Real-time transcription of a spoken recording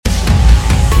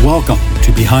Welcome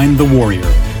to Behind the Warrior,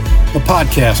 a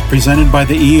podcast presented by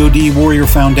the EOD Warrior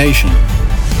Foundation.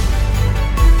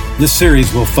 This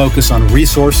series will focus on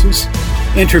resources,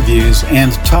 interviews,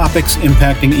 and topics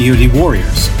impacting EOD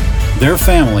warriors, their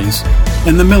families,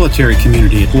 and the military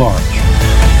community at large.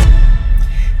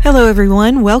 Hello,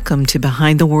 everyone. Welcome to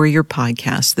Behind the Warrior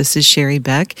podcast. This is Sherry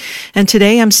Beck, and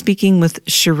today I'm speaking with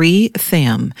Cherie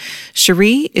Tham.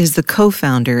 Cherie is the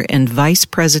co-founder and vice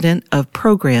president of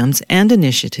programs and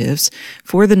initiatives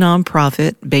for the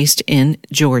nonprofit based in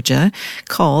Georgia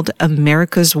called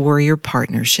America's Warrior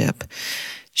Partnership.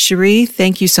 Cherie,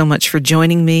 thank you so much for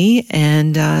joining me,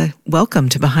 and welcome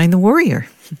to Behind the Warrior.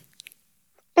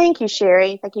 Thank you,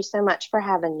 Sherry. Thank you so much for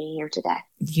having me here today.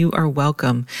 You are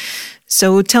welcome.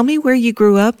 So tell me where you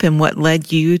grew up and what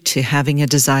led you to having a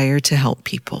desire to help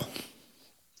people.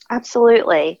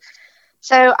 Absolutely.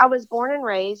 So I was born and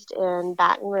raised in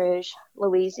Baton Rouge,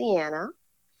 Louisiana.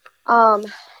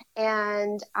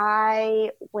 And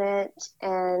I went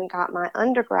and got my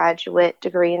undergraduate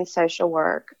degree in social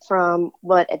work from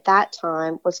what at that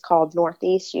time was called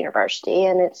Northeast University,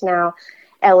 and it's now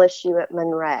LSU at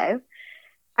Monroe.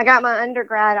 I got my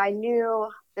undergrad. I knew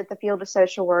that the field of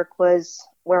social work was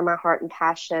where my heart and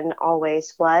passion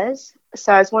always was.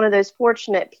 So I was one of those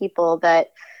fortunate people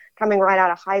that coming right out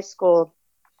of high school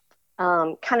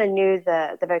kind of knew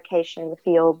the vocation, the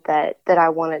field that I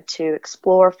wanted to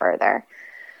explore further.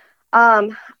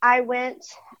 I went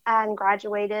and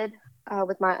graduated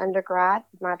with my undergrad,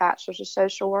 my bachelor's of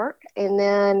social work, and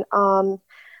then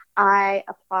I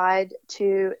applied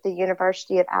to the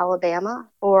University of Alabama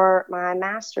for my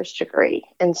master's degree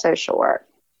in social work.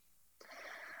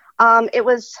 It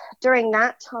was during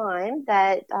that time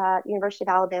that University of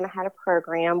Alabama had a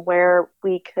program where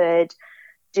we could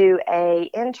do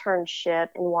a internship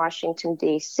in Washington,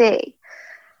 D.C.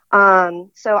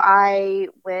 So I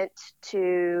went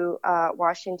to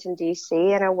Washington, D.C.,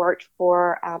 and I worked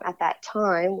for, at that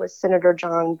time, was Senator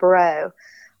John Breaux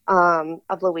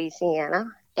of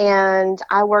Louisiana. And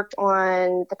I worked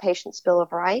on the Patient's Bill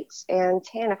of Rights and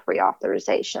TANF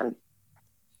reauthorization.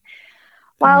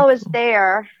 While I was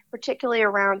there, particularly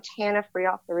around TANF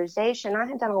reauthorization, I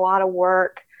had done a lot of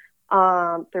work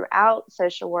throughout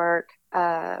social work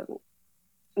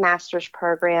master's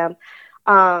program,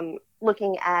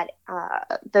 looking at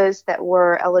those that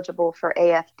were eligible for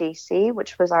AFDC,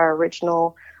 which was our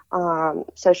original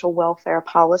social welfare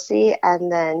policy,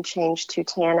 and then changed to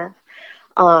TANF.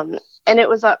 And TANF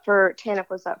was up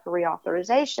for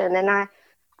reauthorization. And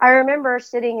I remember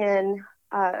sitting in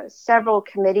several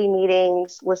committee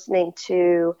meetings, listening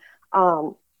to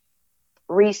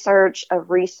research,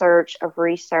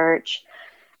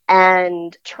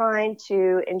 and trying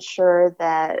to ensure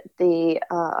that the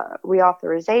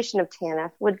reauthorization of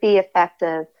TANF would be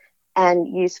effective and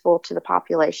useful to the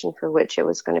population for which it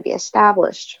was going to be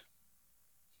established.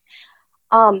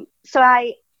 So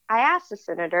I asked the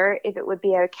senator if it would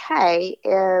be okay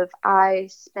if I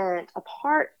spent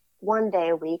one day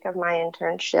a week of my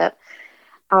internship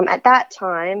at that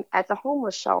time at the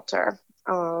homeless shelter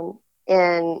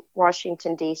in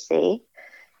Washington, D.C.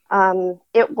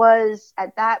 It was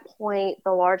at that point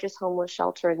the largest homeless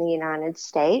shelter in the United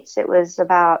States. It was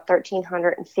about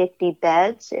 1,350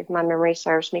 beds, if my memory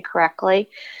serves me correctly.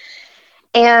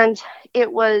 And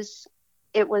it was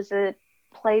a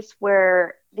place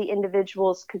where the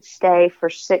individuals could stay for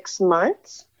 6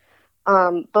 months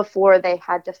before they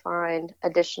had to find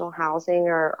additional housing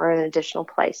or an additional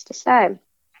place to stay.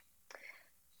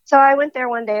 So I went there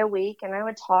one day a week, and I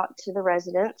would talk to the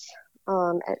residents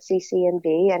at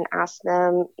CCNB and ask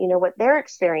them, what their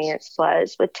experience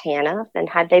was with TANF, and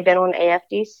had they been on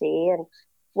AFDC, and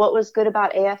what was good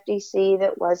about AFDC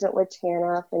that wasn't with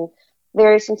TANF, and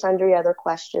various and sundry other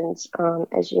questions,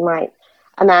 as you might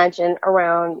imagine,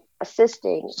 around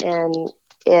assisting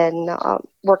in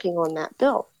working on that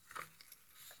bill.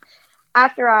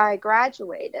 After I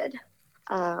graduated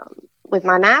with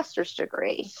my master's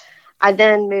degree, I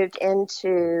then moved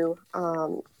into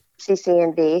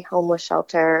CCNB, homeless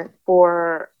shelter,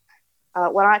 for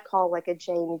what I call like a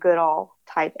Jane Goodall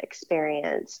type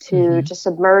experience, to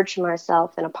submerge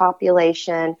myself in a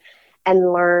population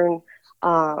and learn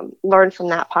from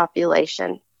that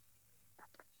population.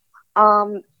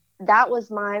 That was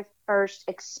my first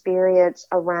experience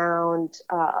around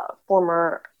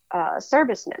former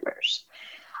service members.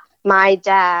 My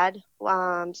dad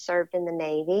served in the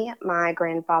Navy. My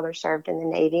grandfather served in the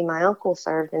Navy. My uncle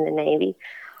served in the Navy.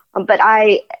 But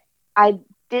I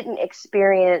didn't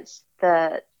experience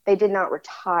they did not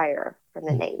retire from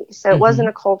the Navy. So it wasn't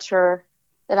a culture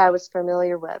that I was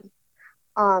familiar with.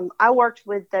 I worked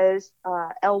with those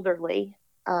elderly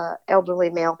elderly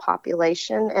male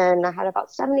population, and I had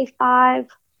about 75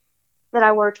 that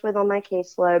I worked with on my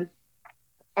caseload,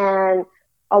 and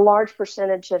a large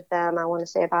percentage of them, I want to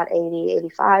say about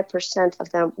 85% of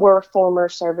them, were former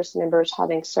service members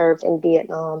having served in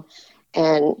Vietnam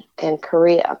and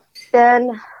Korea.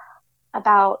 Then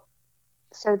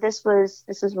this was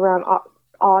around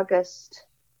August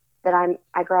that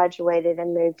I graduated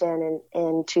and moved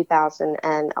in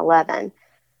 2011.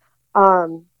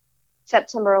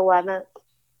 September 11th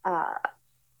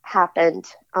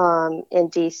happened in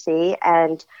DC,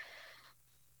 and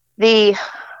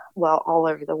all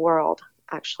over the world,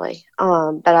 actually.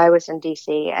 But I was in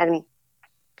DC, and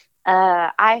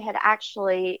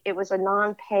it was a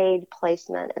non-paid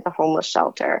placement at the homeless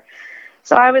shelter.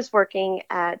 So I was working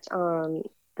at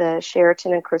the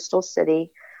Sheraton in Crystal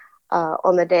City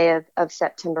on the day of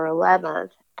September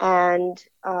 11th. And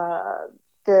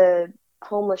the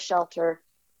homeless shelter,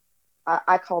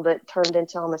 I called it, turned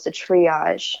into almost a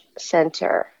triage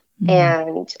center. Mm-hmm.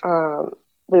 And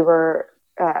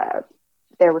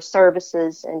there were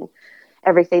services and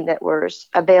everything that was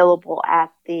available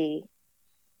at the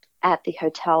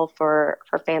hotel for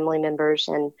family members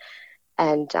and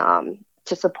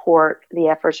to support the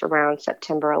efforts around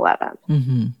September 11th.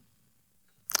 Mm-hmm.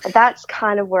 That's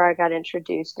kind of where I got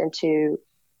introduced into,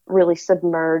 really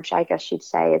submerged, I guess you'd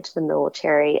say, into the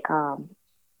military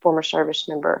former service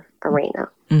member arena.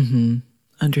 Mm-hmm.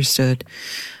 Understood.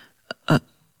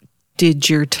 Did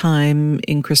your time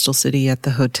in Crystal City at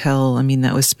the hotel,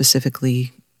 that was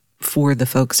specifically for the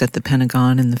folks at the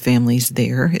Pentagon and the families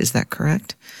there, is that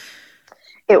correct?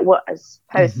 It was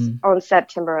on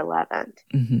September 11th.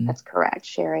 Mm-hmm. That's correct,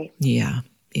 Sherry. Yeah.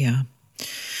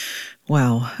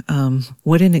 Wow.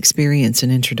 What an experience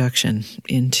and introduction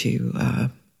into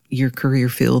your career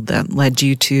field that led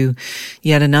you to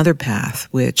yet another path,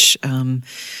 which,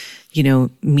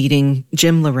 meeting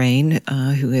Jim Lorraine,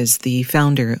 who is the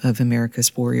founder of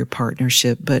America's Warrior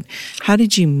Partnership. But how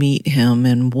did you meet him,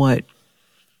 and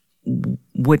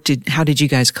how did you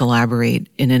guys collaborate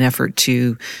in an effort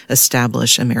to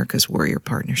establish America's Warrior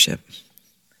Partnership?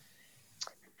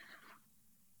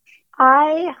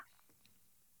 After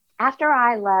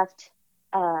I left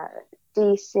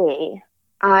DC,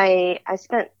 I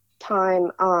spent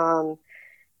time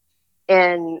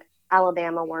in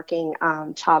Alabama working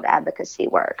child advocacy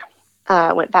work.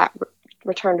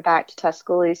 Returned back to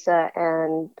Tuscaloosa,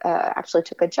 and actually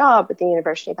took a job at the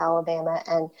University of Alabama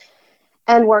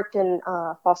and worked in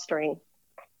fostering.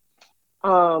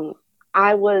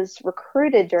 I was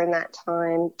recruited during that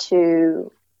time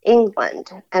to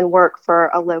England and work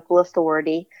for a local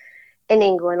authority in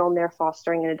England on their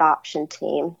fostering and adoption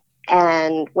team,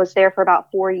 and was there for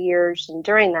about 4 years. And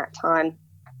during that time,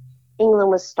 England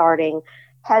was starting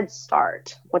Head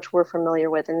Start, which we're familiar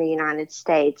with in the United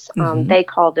States. Mm-hmm. They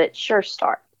called it Sure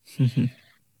Start. Mm-hmm.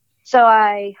 So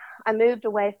I moved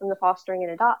away from the fostering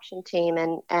and adoption team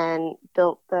and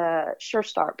built the Sure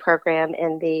Start program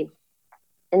in the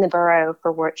borough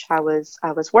for which I was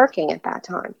working at that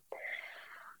time.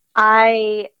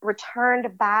 I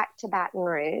returned back to Baton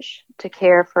Rouge to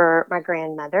care for my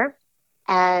grandmother,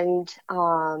 and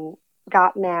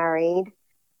got married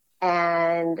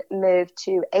and moved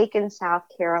to Aiken, South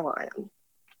Carolina.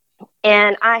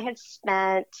 And I had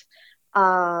spent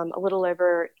a little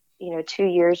over 2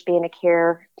 years being a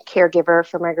caregiver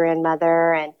for my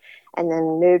grandmother, and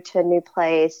then moved to a new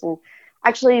place, and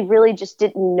actually really just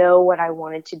didn't know what I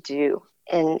wanted to do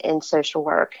in social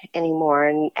work anymore.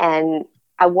 And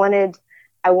I wanted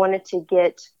to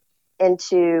get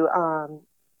into,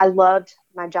 I loved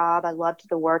my job. I loved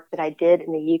the work that I did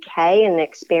in the UK and the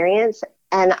experience.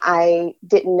 And I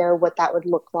didn't know what that would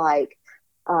look like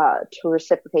to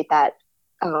reciprocate that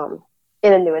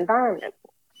in a new environment.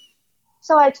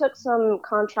 So I took some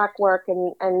contract work,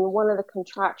 and one of the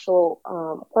contractual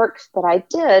works that I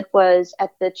did was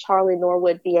at the Charlie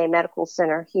Norwood VA Medical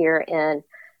Center here in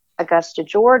Augusta,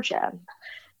 Georgia.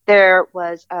 There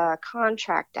was a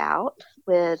contract out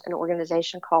with an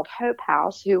organization called Hope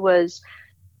House, who was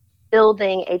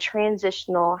building a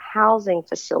transitional housing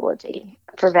facility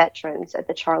for veterans at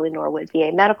the Charlie Norwood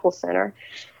VA Medical Center.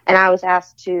 And I was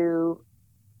asked to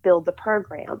build the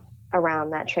program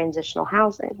around that transitional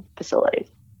housing facility.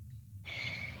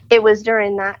 It was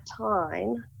during that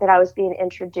time that I was being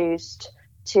introduced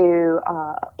to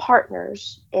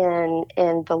partners in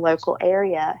the local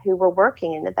area who were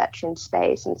working in the veteran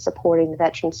space and supporting the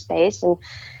veteran space,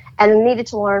 and needed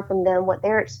to learn from them what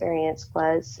their experience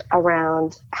was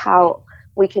around how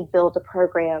we could build a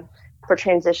program for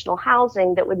transitional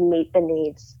housing that would meet the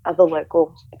needs of the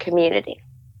local community.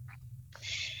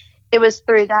 it was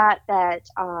through that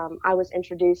I was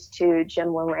introduced to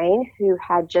Jim Lorraine, who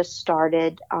had just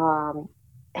started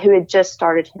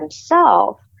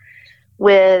himself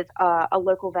with a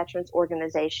local veterans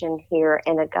organization here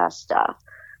in Augusta.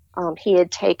 He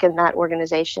had taken that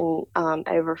organization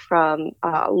over from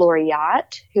Lori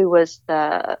Yacht, who was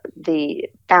the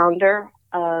founder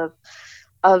of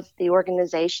the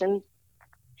organization,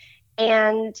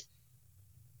 and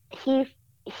he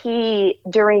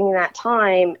during that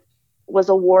time was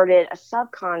awarded a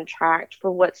subcontract for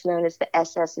what's known as the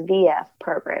SSVF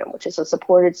program, which is a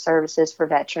supported services for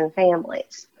veteran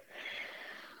families.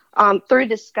 Through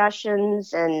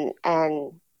discussions and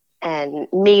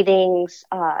meetings,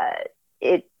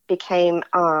 it became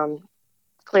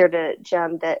clear to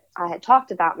Jim that I had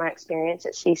talked about my experience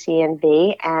at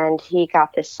CCNV, and he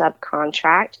got this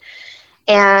subcontract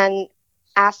and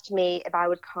asked me if I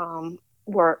would come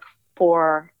work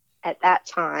for, at that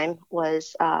time,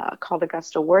 was called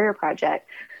Augusta Warrior Project.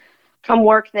 Come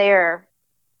work there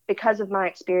because of my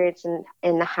experience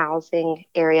in the housing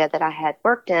area that I had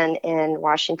worked in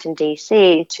Washington,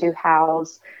 D.C., to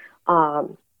house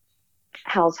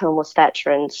homeless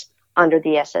veterans under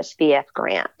the SSVF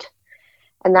grant.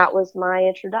 And that was my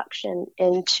introduction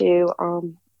into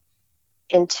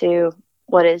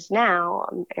what is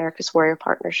now America's Warrior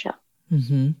Partnership.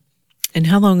 Mm-hmm. And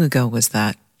how long ago was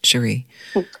that, Cherie?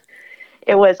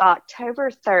 It was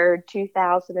October 3rd,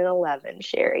 2011,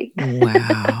 Sherry.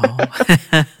 Wow.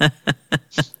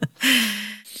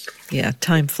 Yeah,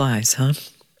 time flies, huh?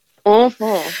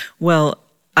 Mm-hmm. Well,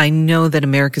 I know that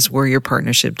America's Warrior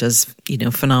Partnership does,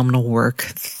 phenomenal work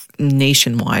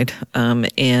nationwide.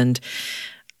 And,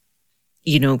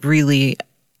 really,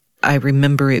 I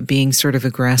remember it being sort of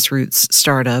a grassroots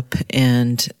startup.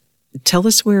 And tell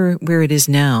us where it is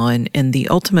now and the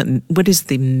ultimate, what is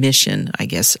the mission, I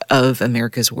guess, of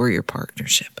America's Warrior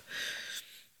Partnership?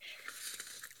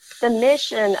 The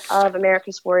mission of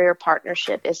America's Warrior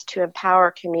Partnership is to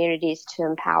empower communities to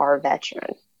empower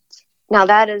veterans. Now,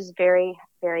 that is very,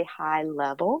 very high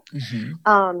level.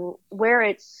 Mm-hmm. Where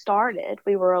it started,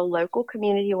 we were a local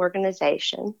community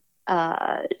organization.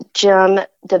 Jim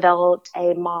developed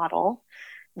a model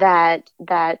that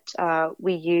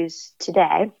we use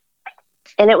today.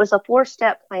 And it was a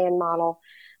 4-step plan model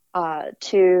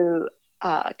to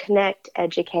connect,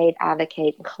 educate,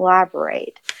 advocate, and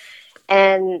collaborate.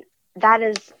 And that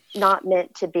is not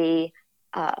meant to be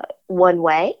one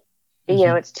way.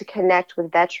 Mm-hmm. It's to connect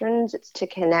with veterans. It's to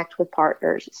connect with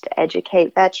partners. It's to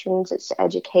educate veterans. It's to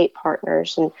educate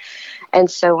partners,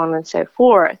 and so on and so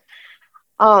forth.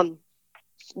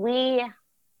 We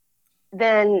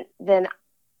then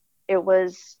it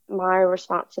was my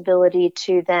responsibility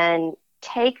to then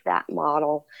take that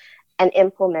model and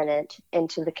implement it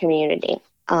into the community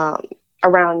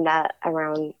around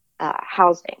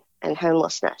housing and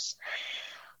homelessness.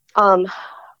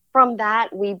 From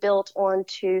that, we built on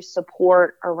to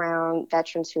support around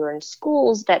veterans who are in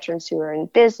schools, veterans who are in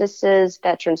businesses,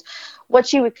 veterans,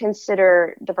 what you would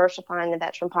consider diversifying the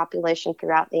veteran population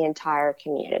throughout the entire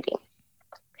community.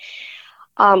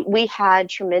 We had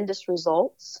tremendous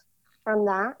results from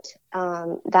that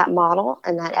model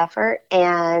and that effort.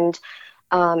 And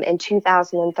in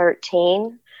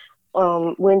 2013,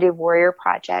 Wounded Warrior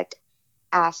Project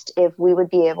asked if we would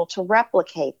be able to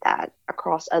replicate that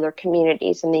across other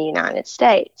communities in the United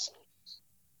States.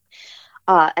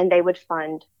 And they would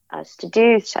fund us to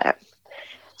do so.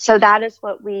 So that is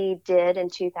what we did in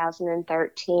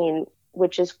 2013,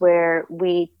 which is where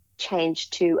we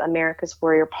changed to America's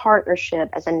Warrior Partnership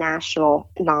as a national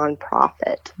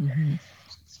nonprofit. Mm-hmm.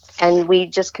 And we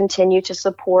just continue to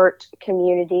support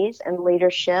communities and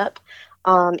leadership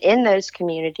in those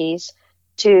communities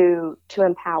to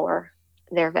empower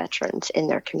their veterans in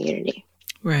their community.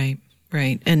 Right.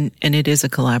 And it is a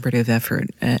collaborative effort.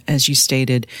 As you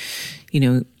stated,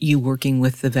 you working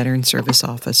with the veteran service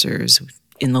officers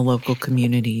in the local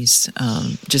communities,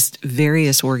 just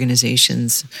various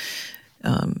organizations,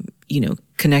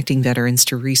 connecting veterans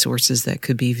to resources that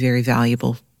could be very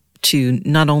valuable to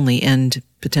not only end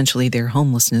potentially their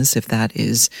homelessness, if that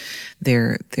is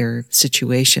their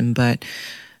situation, but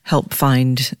help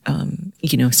find,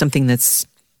 something that's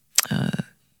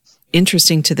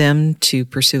interesting to them to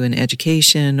pursue an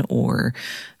education or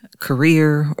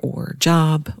career or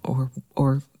job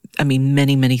or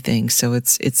many, many things. So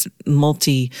it's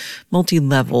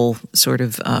multi-level sort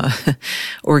of,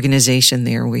 organization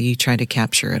there where you try to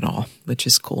capture it all, which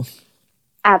is cool.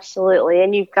 Absolutely.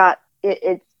 And you've got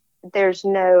there's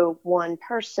no one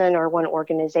person or one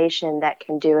organization that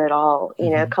can do it all.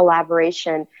 Mm-hmm.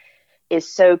 Collaboration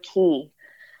is so key.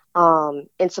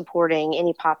 in supporting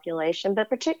any population, but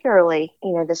particularly,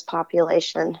 this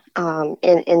population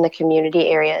in the community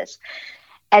areas.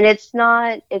 And it's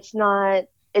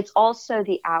also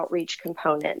the outreach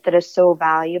component that is so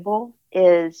valuable,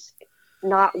 is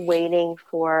not waiting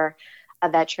for a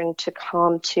veteran to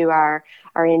come to our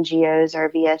NGOs, our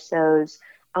VSOs,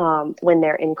 when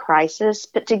they're in crisis,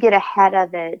 but to get ahead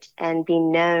of it and be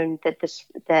known that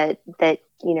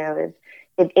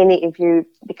if you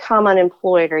become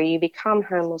unemployed or you become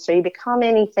homeless or you become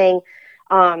anything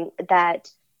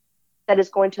that is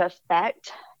going to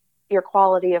affect your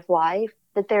quality of life,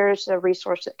 that there's a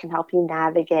resource that can help you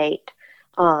navigate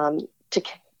to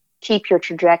keep your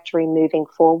trajectory moving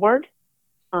forward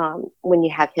when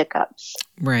you have hiccups.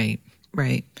 Right.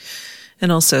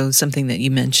 And also something that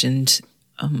you mentioned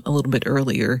a little bit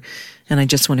earlier, and I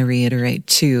just want to reiterate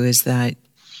too, is that,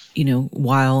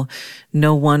 while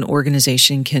no one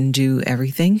organization can do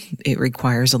everything, it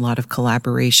requires a lot of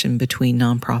collaboration between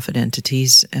nonprofit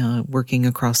entities working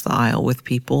across the aisle with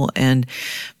people,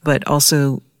 but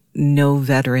also no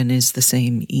veteran is the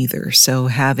same either. So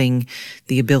having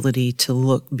the ability to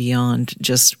look beyond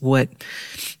just what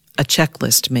a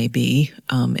checklist may be,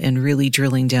 and really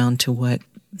drilling down to what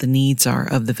the needs are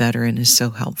of the veteran is so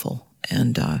helpful.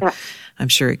 And I'm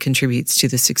sure it contributes to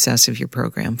the success of your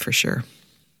program for sure.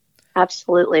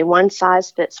 Absolutely. One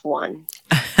size fits one.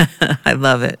 I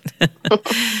love it.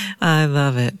 I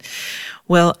love it.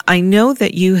 Well, I know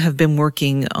that you have been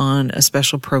working on a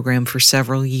special program for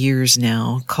several years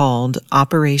now called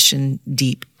Operation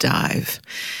Deep Dive.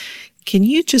 Can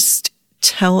you just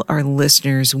tell our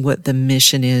listeners what the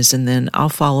mission is, and then I'll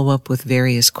follow up with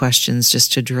various questions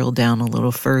just to drill down a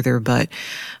little further. But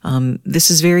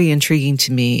this is very intriguing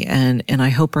to me, and I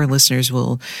hope our listeners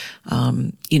will,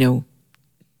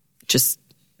 just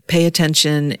pay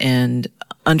attention and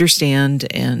understand.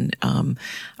 And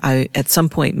at some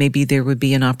point, maybe there would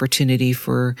be an opportunity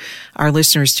for our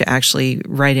listeners to actually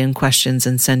write in questions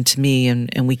and send to me,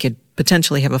 and we could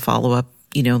potentially have a follow-up,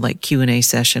 like Q&A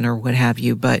session or what have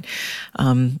you. But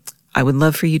I would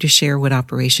love for you to share what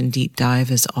Operation Deep Dive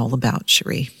is all about,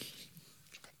 Cherie.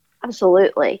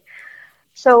 Absolutely.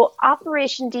 So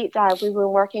Operation Deep Dive, we've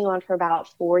been working on for about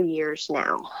 4 years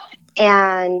now.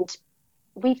 And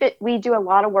we do a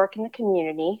lot of work in the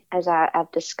community, as I've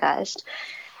discussed.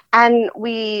 And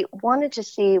we wanted to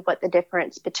see what the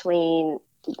difference between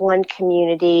one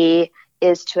community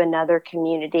is to another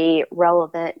community,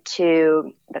 relevant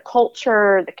to the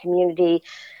culture, the community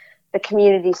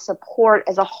support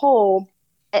as a whole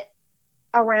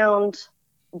around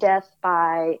death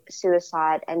by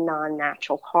suicide and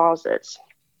non-natural causes.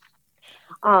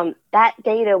 That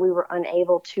data we were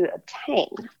unable to obtain.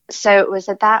 So it was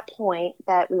at that point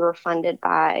that we were funded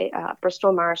by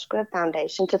Bristol Myers Squibb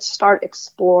Foundation to start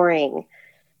exploring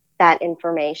that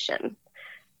information.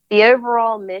 The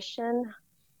overall mission,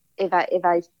 if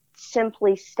I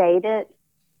simply state it,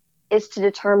 is to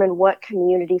determine what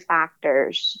community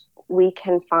factors we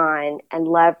can find and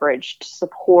leverage to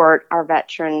support our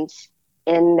veterans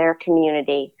in their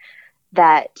community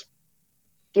that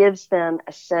gives them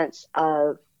a sense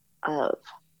of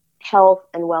health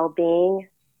and well-being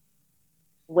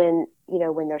when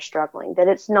they're struggling. That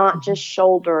it's not just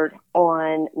shouldered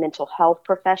on mental health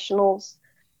professionals,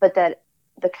 but that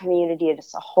the community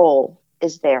as a whole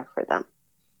is there for them.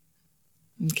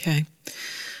 Okay.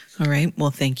 All right.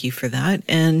 Well, thank you for that.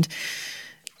 And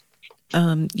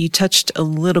you touched a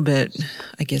little bit,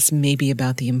 I guess, maybe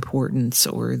about the importance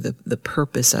or the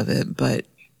purpose of it, but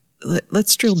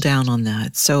let's drill down on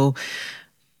that. So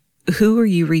who are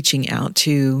you reaching out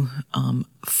to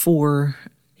for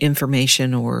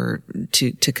information or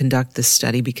to conduct this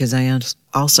study? Because I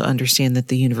also understand that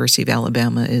the University of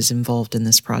Alabama is involved in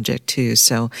this project too.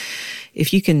 So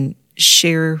if you can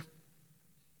share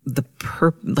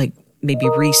maybe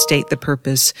restate the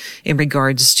purpose in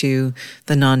regards to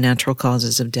the non-natural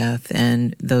causes of death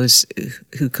and those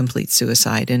who complete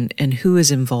suicide, and who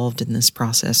is involved in this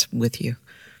process with you.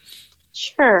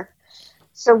 Sure.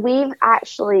 So we've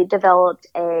actually developed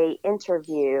a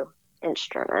interview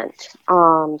instrument,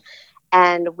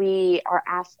 and we are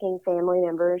asking family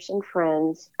members and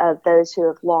friends of those who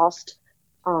have lost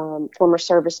former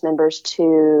service members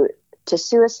to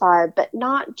suicide, but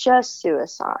not just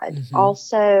suicide. Mm-hmm.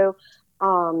 Also,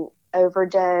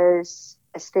 overdose,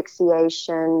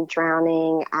 asphyxiation,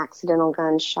 drowning, accidental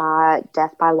gunshot,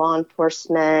 death by law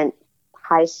enforcement,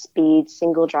 high-speed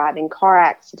single driving car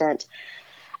accident,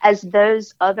 as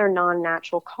those other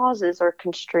non-natural causes are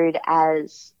construed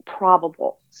as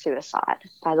probable suicide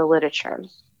by the literature.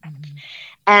 Mm-hmm.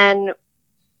 And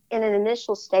in an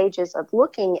initial stages of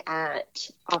looking at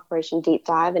Operation Deep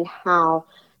Dive and how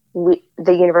the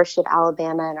University of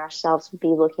Alabama and ourselves would be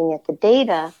looking at the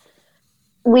data,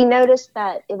 we noticed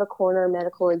that if a coroner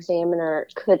medical examiner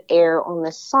could err on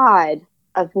the side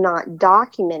of not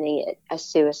documenting it as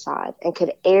suicide and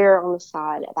could err on the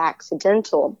side of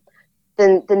accidental,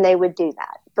 then they would do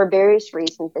that for various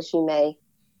reasons, as you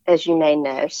may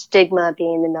know, stigma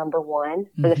being the number one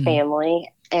for the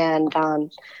family, and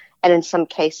in some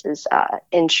cases,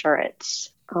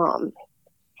 insurance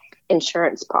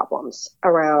problems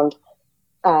around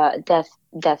death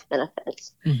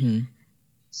benefits.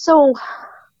 So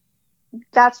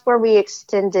that's where we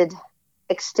extended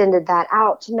that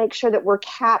out to make sure that we're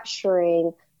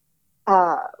capturing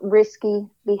risky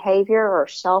behavior, or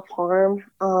self-harm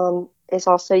is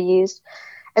also used.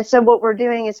 And so what we're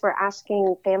doing is we're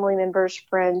asking family members,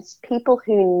 friends, people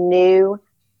who knew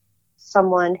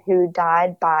someone who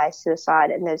died by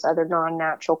suicide and those other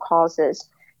non-natural causes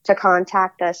to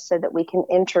contact us so that we can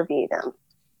interview them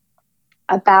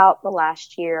about the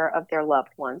last year of their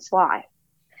loved one's life.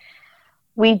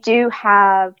 We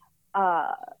can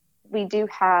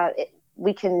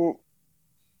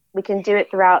do it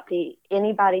throughout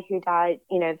anybody who died,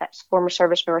 that's former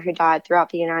service member who died throughout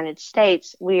the United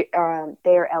States. They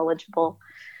are eligible.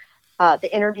 The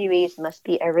interviewees must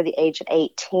be over the age of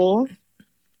 18,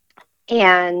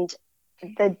 and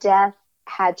the death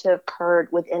had to have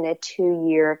occurred within a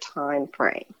 2-year time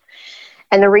frame.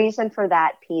 And the reason for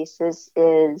that piece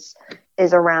is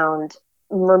around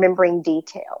remembering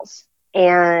details.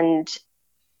 And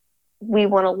we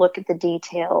want to look at the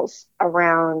details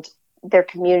around their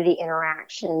community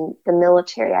interaction, the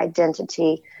military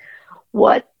identity,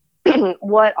 what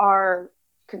are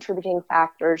contributing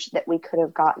factors that we could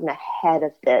have gotten ahead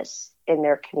of this in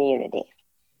their community.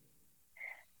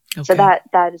 Okay. So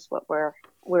that is what we're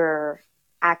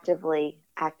actively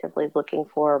looking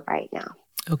for right now.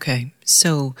 Okay.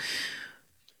 So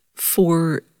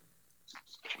for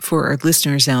our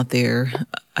listeners out there,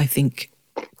 I think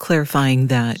clarifying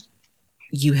that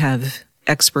you have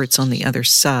experts on the other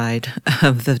side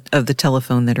of the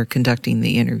telephone that are conducting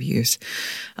the interviews.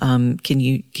 Can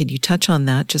you touch on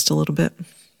that just a little bit?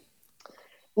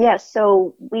 Yes.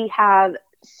 So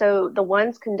the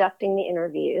ones conducting the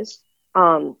interviews,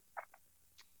 they're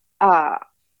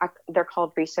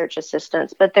called research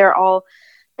assistants, but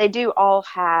they do all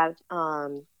have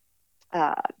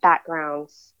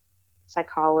backgrounds,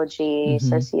 psychology,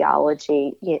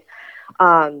 sociology,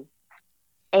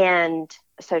 and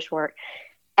social work.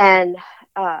 And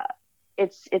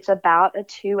it's about a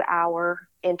 2-hour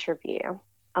interview.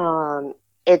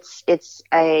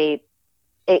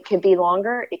 It could be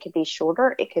longer, it could be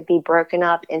shorter, it could be broken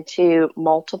up into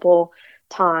multiple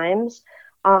times.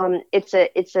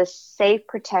 It's a safe,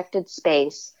 protected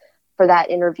space for that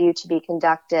interview to be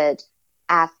conducted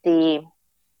at the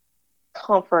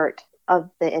comfort of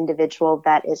the individual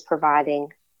that is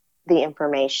providing the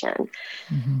information.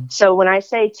 So when I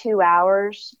say 2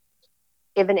 hours,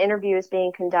 if an interview is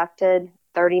being conducted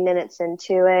 30 minutes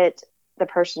into it, the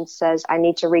person says, I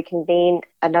need to reconvene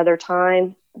another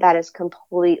time, that is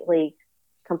completely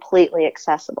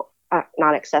accessible.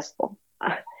 Not accessible.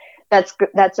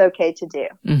 That's okay to do.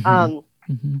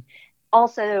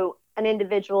 Also, an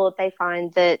individual, if they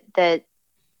find that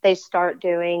they start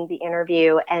doing the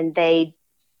interview and they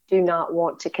do not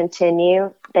want to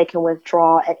continue, they can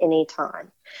withdraw at any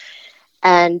time.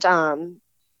 And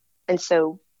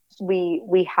so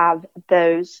we have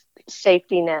those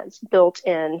safety nets built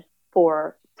in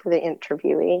for the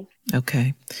interviewee.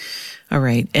 Okay. All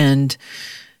right. And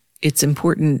it's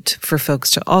important for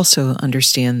folks to also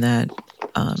understand that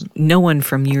no one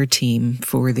from your team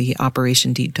for the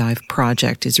Operation Deep Dive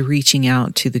project is reaching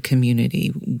out to the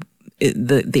community.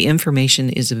 The information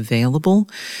is available,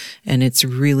 and it's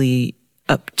really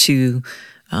up to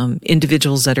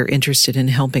individuals that are interested in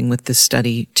helping with this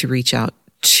study to reach out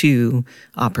to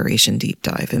Operation Deep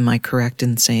Dive. Am I correct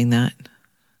in saying that?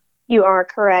 You are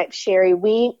correct, Sherry.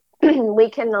 We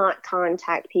cannot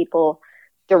contact people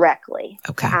directly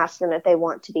to ask them if they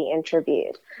want to be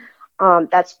interviewed.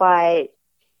 That's why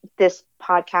this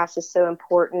podcast is so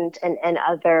important, and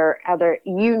other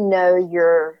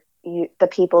the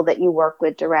people that you work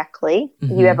with directly.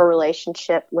 You have a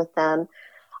relationship with them,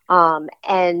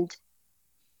 and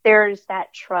there's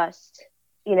that trust,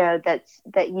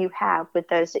 that you have with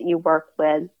those that you work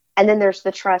with, and then there's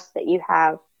the trust that you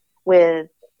have with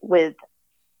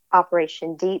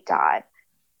Operation Deep Dive.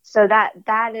 So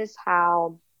that is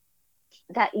how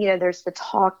that, there's the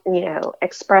talk,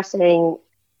 expressing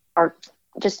or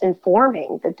just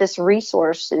informing that this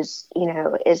resource is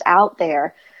out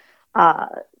there,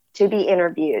 to be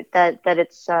interviewed, that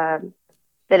it's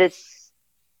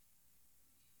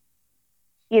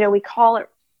we call it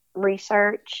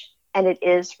research, and it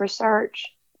is research,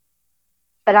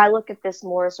 but I look at this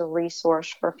more as a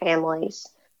resource for families,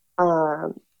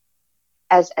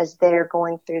 as they're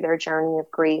going through their journey of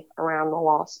grief around the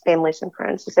loss, families and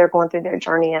friends, as they're going through their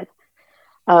journey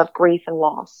of grief and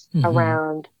loss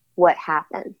around what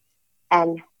happened,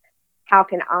 and how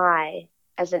can I,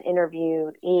 as an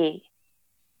interviewee,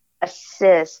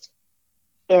 assist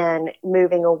in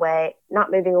moving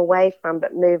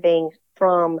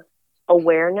from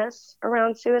awareness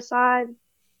around suicide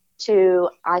to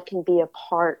I can be a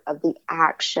part of the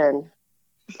action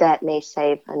that may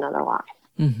save another life.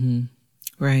 Mm-hmm.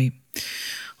 Right.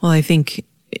 Well, I think,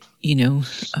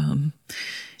 it's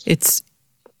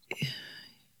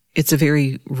a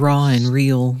very raw and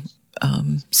real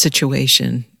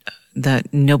situation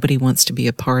that nobody wants to be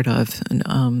a part of.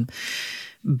 And,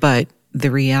 but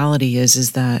the reality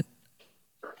is that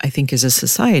I think as a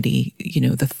society,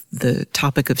 the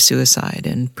topic of suicide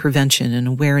and prevention and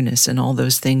awareness and all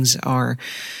those things are,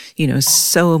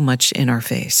 so much in our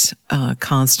face,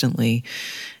 constantly.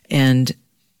 And,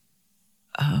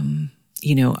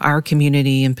 our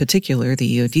community in particular,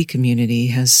 the EOD community,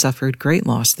 has suffered great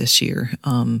loss this year,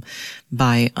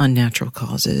 by unnatural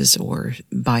causes or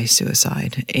by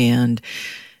suicide. And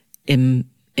in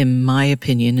my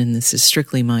opinion, and this is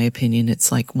strictly my opinion,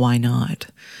 it's like, why not?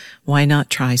 Why not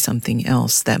try something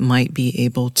else that might be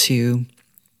able to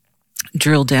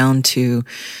drill down to,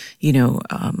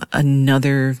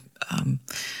 another,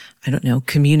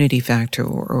 community factor,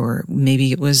 or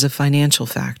maybe it was a financial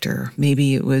factor.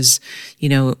 Maybe it was,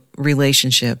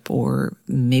 relationship, or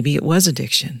maybe it was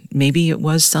addiction. Maybe it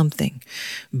was something,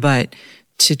 but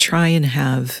to try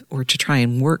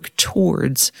and work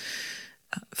towards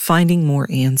finding more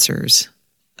answers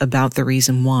about the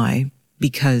reason why,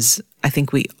 because I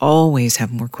think we always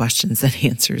have more questions than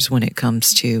answers when it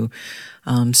comes to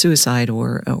suicide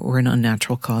or an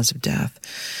unnatural cause of death.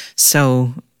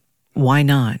 So why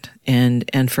not?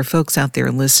 And for folks out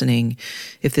there listening,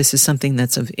 if this is something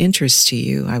that's of interest to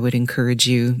you, I would encourage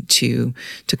you to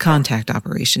contact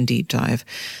Operation Deep Dive.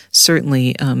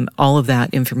 Certainly, all of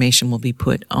that information will be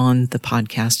put on the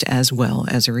podcast as well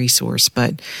as a resource.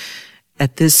 But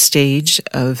at this stage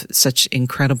of such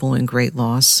incredible and great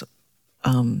loss,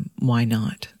 why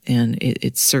not? And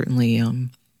it's certainly,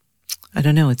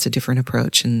 it's a different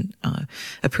approach, and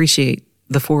appreciate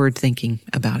the forward thinking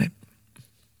about it.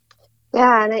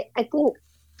 Yeah, and I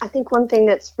think one thing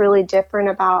that's really different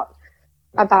about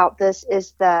this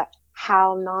is the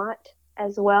how not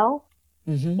as well.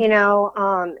 Mm-hmm.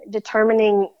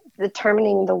 Determining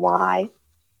the why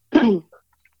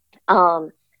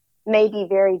may be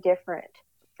very different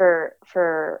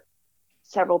for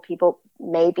several people.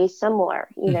 May be similar.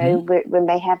 We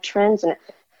may have trends in it,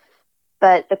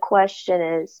 but the question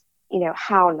is,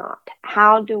 how not?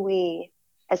 How do we,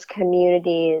 as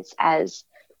communities, as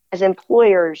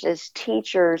employers, as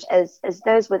teachers, as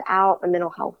those without a mental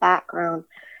health background,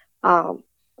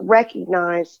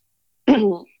 recognize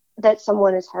that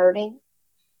someone is hurting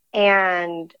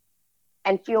and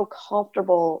feel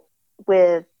comfortable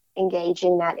with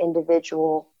engaging that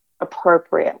individual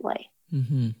appropriately.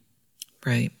 Mm-hmm.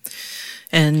 Right.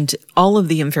 And all of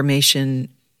the information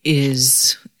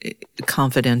is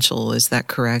confidential. Is that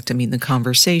correct? I mean, the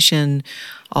conversation,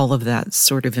 all of that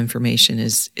sort of information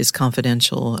is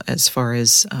confidential as far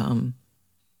as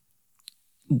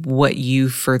what you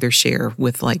further share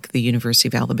with, like, the University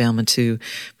of Alabama to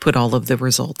put all of the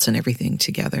results and everything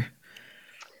together.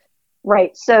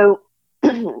 Right. So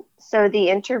the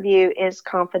interview is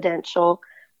confidential.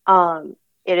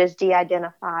 It is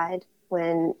de-identified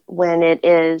when it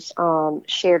is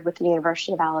shared with the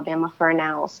University of Alabama for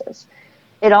analysis.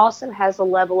 It also has a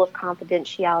level of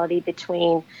confidentiality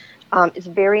between, it's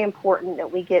very important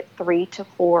that we get 3 to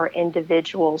 4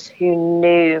 individuals who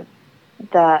knew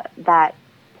that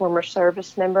former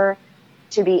service member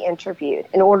to be interviewed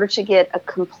in order to get a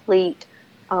complete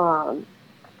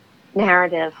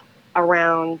narrative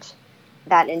around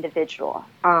that individual.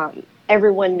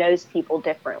 Everyone knows people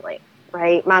differently.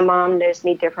 Right? My mom knows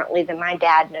me differently than my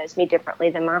dad knows me differently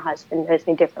than my husband knows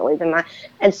me differently than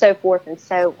and so forth and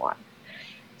so on.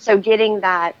 So getting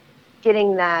that,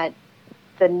 the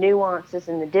nuances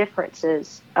and the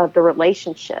differences of the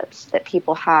relationships that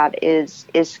people have is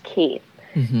key.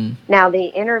 Mm-hmm. Now, the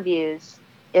interviews,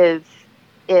 if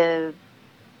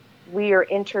we are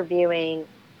interviewing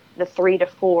the 3 to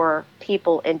 4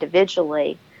 people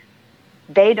individually,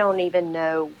 they don't even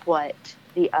know what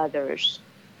the others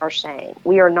are saying.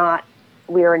 We are not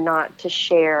to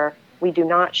share We do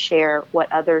not share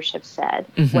what others have said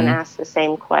Mm-hmm. when asked the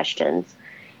same questions.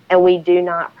 And we do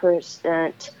not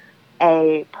present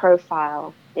a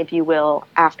profile, if you will,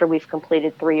 after we've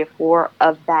completed 3 or 4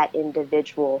 of that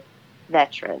individual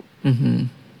veteran. Mm-hmm.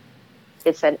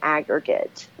 It's an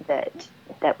aggregate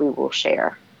that we will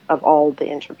share of all the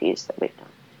interviews that we've done.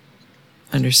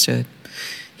 Understood.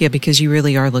 Yeah, because you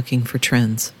really are looking for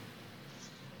trends.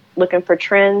 Looking for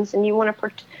trends, and you want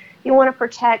to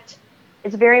protect.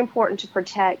 It's very important to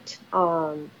protect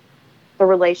the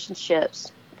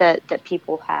relationships that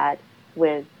people had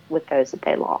with those that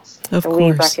they lost. Of and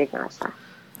course. We recognize that.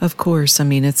 Of course. I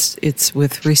mean, it's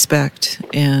with respect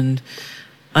and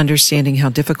understanding how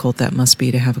difficult that must be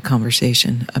to have a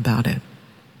conversation about it.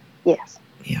 Yes.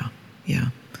 Yeah.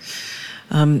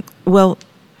 Well,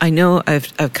 I know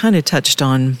I've kind of touched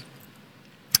on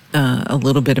a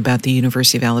little bit about the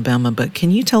University of Alabama, but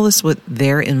can you tell us what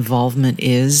their involvement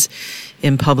is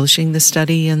in publishing the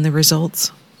study and the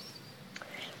results?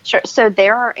 Sure. So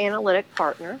they're our analytic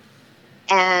partner,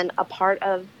 and a part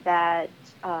of that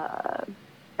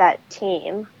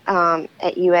team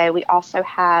at UA, we also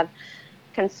have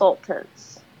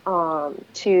consultants,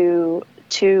 two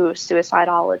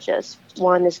suicidologists.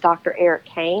 One is Dr. Eric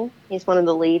Kane. He's one of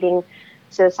the leading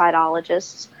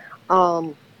suicidologists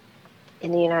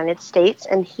in the United States,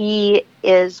 and he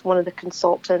is one of the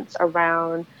consultants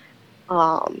around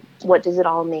what does it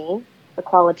all mean, the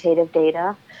qualitative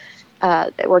data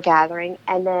that we're gathering.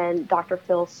 And then Dr.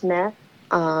 Phil Smith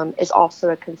is also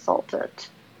a consultant.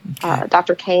 Okay.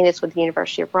 Dr. Kane is with the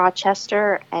University of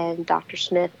Rochester, and Dr.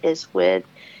 Smith is with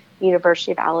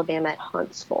University of Alabama at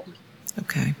Huntsville.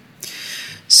 Okay.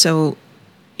 So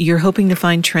you're hoping to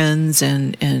find trends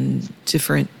and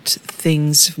different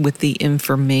things with the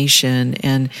information.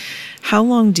 And how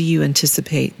long do you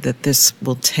anticipate that this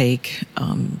will take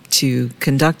to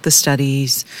conduct the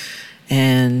studies?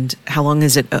 And how long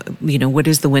is it, what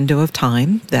is the window of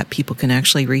time that people can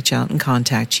actually reach out and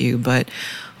contact you? But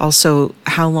also,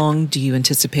 how long do you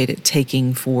anticipate it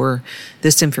taking for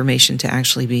this information to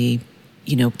actually be,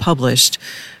 published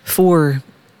for,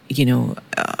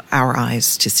 our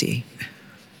eyes to see?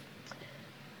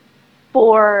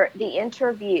 For the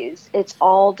interviews, it's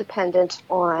all dependent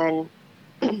on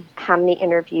how many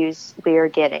interviews we are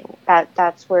getting.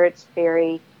 That's where it's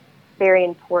very, very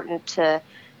important to,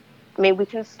 we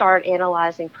can start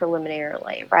analyzing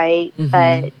preliminarily, right? Mm-hmm.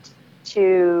 But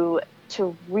to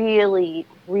really,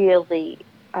 really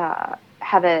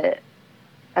have a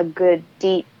good,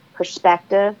 deep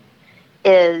perspective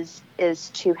is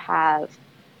to have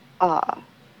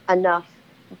enough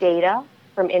data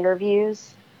from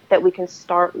interviews that we can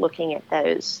start looking at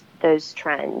those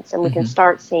trends, and we can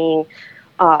start seeing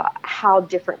how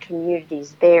different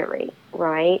communities vary,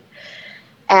 right?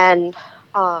 And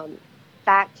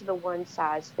back to the one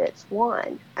size fits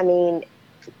one.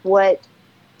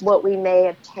 What we may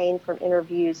obtain from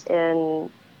interviews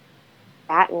in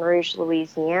Baton Rouge,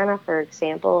 Louisiana, for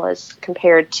example, as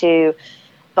compared to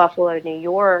Buffalo, New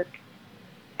York,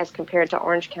 as compared to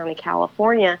Orange County,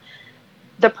 California,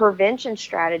 the prevention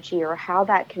strategy or how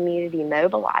that community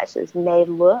mobilizes may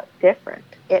look different.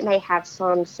 It may have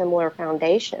some similar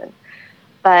foundation.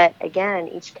 But again,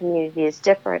 each community is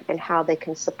different in how they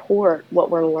can support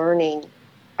what we're learning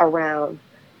around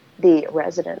the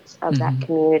residents of that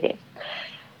community.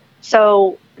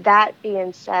 So that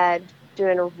being said,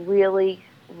 doing a really,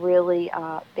 really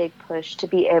big push to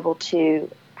be able to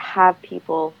have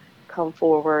people come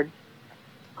forward.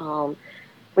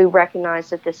 We recognize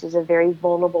that this is a very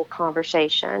vulnerable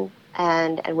conversation,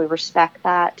 and we respect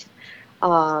that.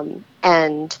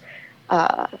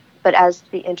 But as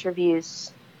the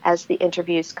interviews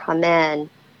come in,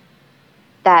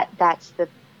 that's the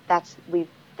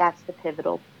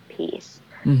pivotal piece.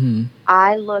 Mm-hmm.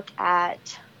 I look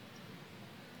at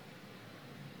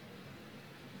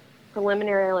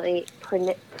preliminary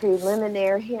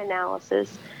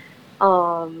analysis.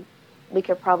 We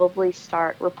could probably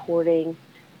start reporting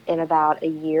in about a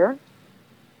year.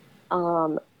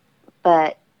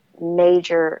 But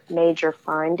major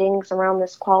findings around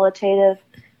this qualitative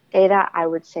data, I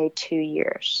would say 2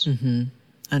 years. Mm-hmm.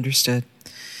 Understood.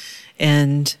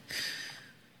 And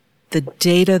the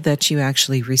data that you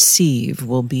actually receive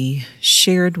will be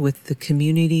shared with the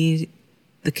communities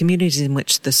in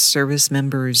which the service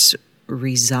members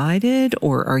resided,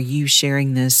 or are you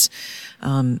sharing this?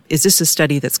 Is this a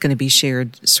study that's going to be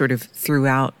shared sort of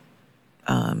throughout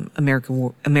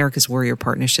America's Warrior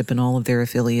Partnership and all of their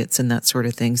affiliates and that sort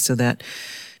of thing, so that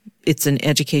it's an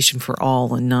education for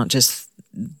all and not just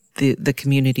the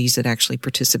communities that actually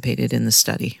participated in the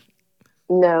study?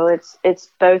 No, it's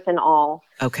both and all.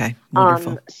 Okay,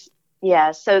 wonderful.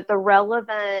 Yeah. So the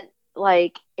relevant,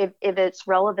 like if it's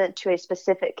relevant to a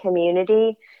specific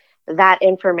community, that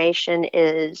information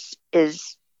is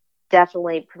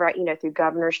definitely through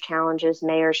governor's challenges,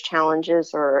 mayor's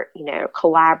challenges, or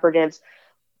collaboratives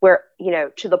where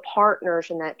to the partners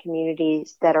in that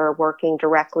communities that are working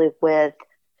directly with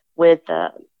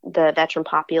the veteran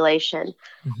population,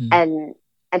 and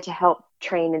to help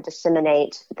train and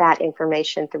disseminate that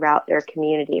information throughout their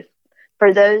community.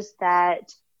 For those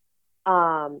that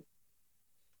are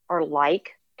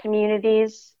like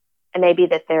communities, and maybe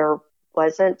that there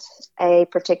wasn't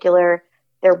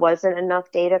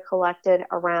enough data collected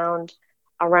around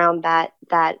that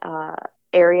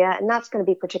area, and that's going to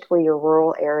be particularly your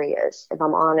rural areas, if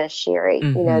I'm honest, Sherry.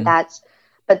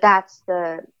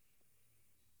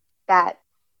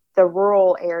 The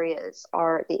rural areas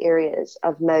are the areas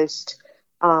of most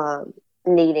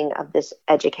needing of this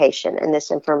education and this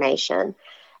information.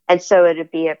 And so it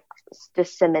would be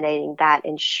disseminating that,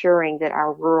 ensuring that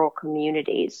our rural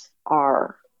communities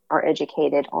are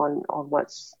educated on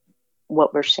what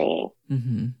we're seeing.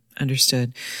 Mm-hmm.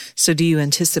 Understood. So do you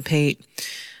anticipate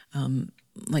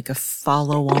like a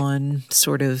follow-on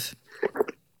sort of,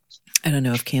 I don't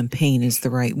know if campaign is the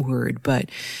right word,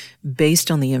 but based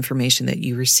on the information that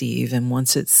you receive, and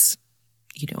once it's,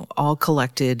 all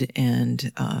collected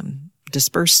and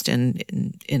dispersed in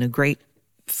a great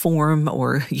form,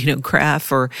 or,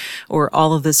 graph, or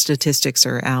all of the statistics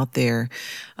are out there,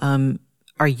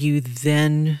 are you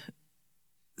then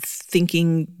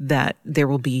thinking that there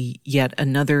will be yet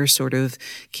another sort of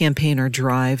campaign or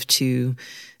drive to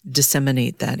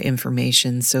disseminate that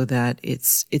information so that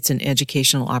it's an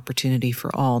educational opportunity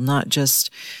for all, not just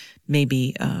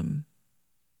maybe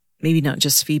not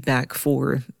just feedback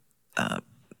for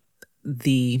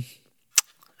the,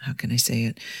 how can I say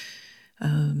it,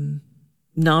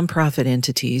 nonprofit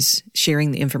entities,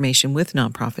 sharing the information with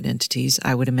nonprofit entities?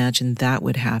 I would imagine that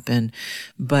would happen,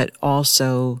 but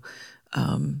also,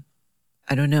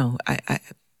 I don't know.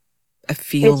 I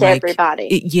feel it's like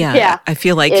everybody. I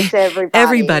feel like it's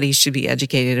everybody should be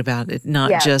educated about it,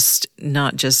 not just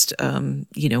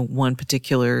one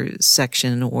particular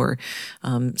section, or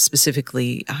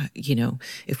specifically,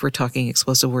 if we're talking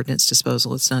explosive ordnance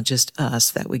disposal, it's not just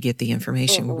us that would get the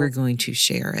information. We're going to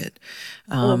share it.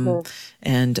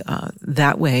 And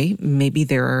that way, maybe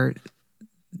there are,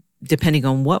 depending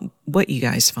on what you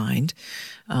guys find,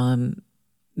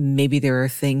 maybe there are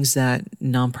things that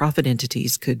nonprofit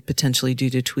entities could potentially do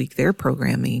to tweak their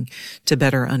programming to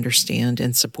better understand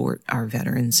and support our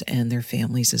veterans and their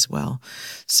families as well.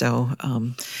 So,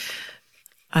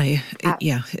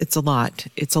 it's a lot.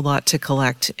 It's a lot to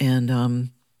collect and,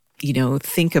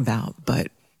 think about, but,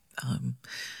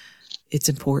 it's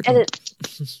important.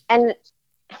 And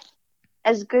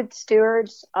as good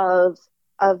stewards of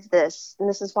this, and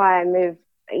this is why I moved,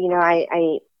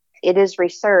 it is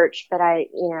research, but I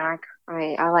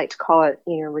like to call it,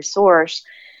 resource.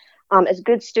 As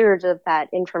good stewards of that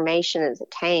information is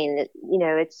attained,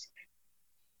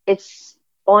 it's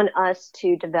on us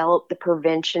to develop the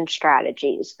prevention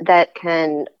strategies that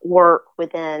can work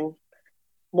within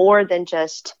more than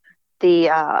just the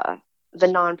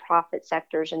nonprofit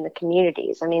sectors in the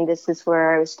communities. I mean, this is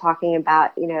where I was talking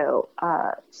about,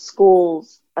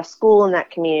 schools, a school in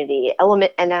that community,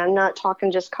 and I'm not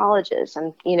talking just colleges.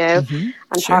 I'm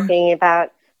talking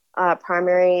about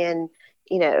primary and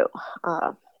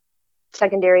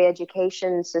secondary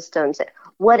education systems,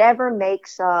 whatever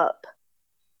makes up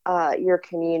your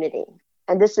community.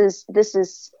 And this is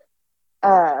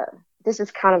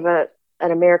kind of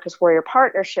an America's Warrior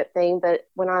Partnership thing. But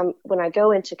when I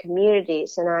go into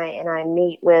communities and I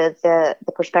meet with the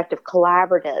prospective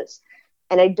collaboratives,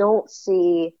 and I don't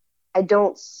see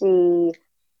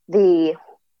the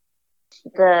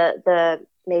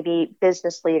maybe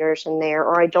business leaders in there,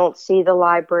 or I don't see the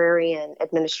librarian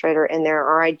administrator in there,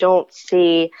 or I don't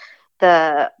see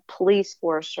the police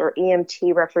force or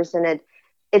EMT represented.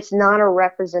 It's not a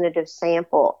representative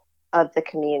sample of the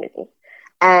community.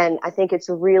 And I think it's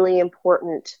really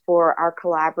important for our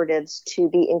collaboratives to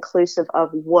be inclusive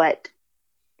of what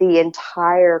the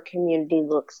entire community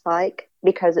looks like,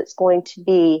 because it's going to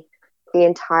be the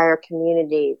entire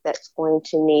community that's going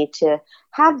to need to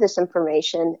have this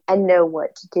information and know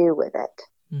what to do with it.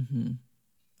 Mm-hmm.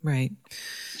 Right.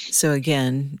 So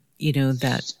again,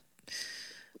 that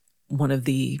one of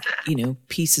the,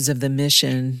 pieces of the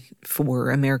mission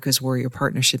for America's Warrior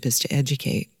Partnership is to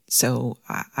educate. So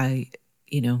I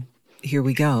here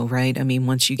we go, right? I mean,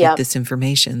 once you get this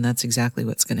information, that's exactly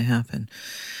what's going to happen.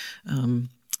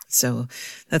 So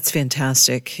that's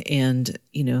fantastic. And,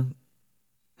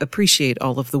 appreciate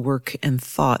all of the work and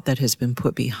thought that has been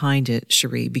put behind it,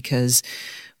 Cherie, because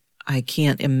I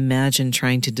can't imagine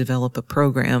trying to develop a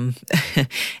program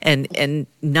and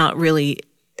not really,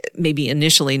 maybe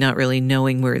initially not really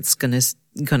knowing where it's going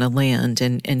to land.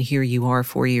 And here you are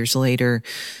 4 years later,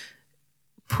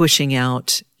 pushing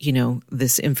out,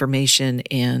 this information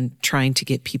and trying to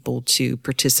get people to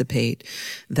participate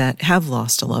that have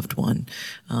lost a loved one,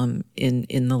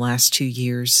 in the last 2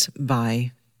 years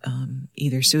by,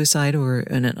 either suicide or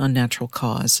an unnatural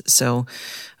cause. So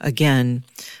again,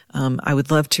 I would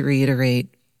love to reiterate,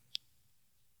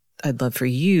 I'd love for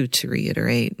you to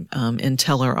reiterate, and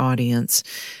tell our audience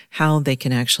how they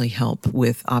can actually help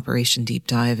with Operation Deep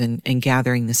Dive and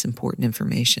gathering this important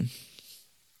information.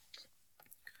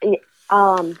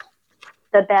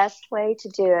 The best way to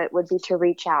do it would be to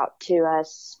reach out to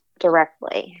us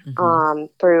directly,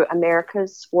 through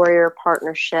America's Warrior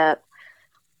Partnership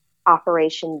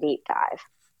Operation Deep Dive.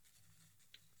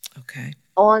 Okay.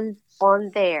 On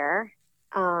there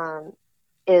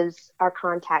is our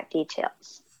contact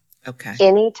details. Okay.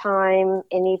 Anytime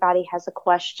anybody has a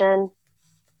question,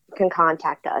 you can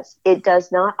contact us. It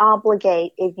does not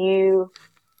obligate. If you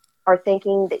are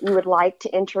thinking that you would like to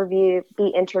be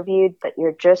interviewed, but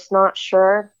you're just not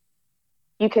sure,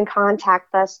 you can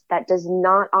contact us. That does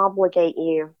not obligate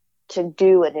you to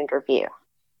do an interview.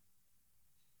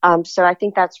 So I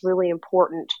think that's really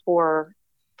important for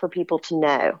people to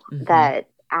know, that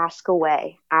ask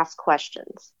away, ask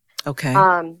questions. Okay.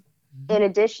 In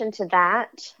addition to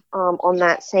that, on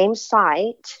that same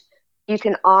site, you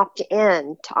can opt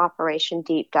in to Operation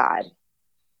Deep Dive.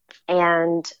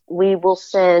 And we will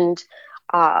send,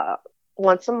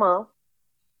 once a month,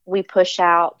 we push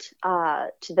out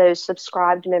to those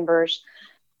subscribed members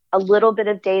a little bit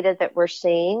of data that we're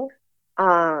seeing,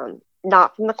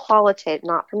 not from the qualitative,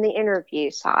 not from the interview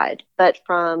side, but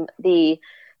from the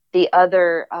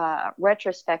other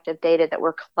retrospective data that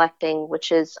we're collecting,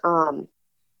 which is all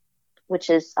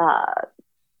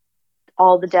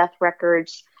the death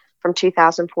records from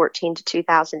 2014 to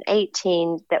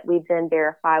 2018 that we then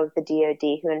verify with the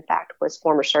DoD, who in fact was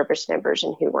former service members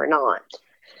and who were not.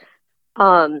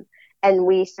 And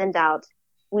we send out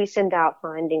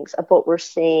findings of what we're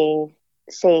seeing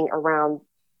around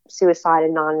suicide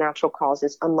and non-natural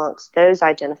causes amongst those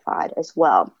identified as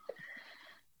well.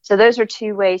 So those are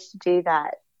two ways to do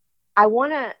that. I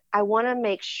want to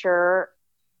make sure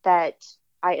that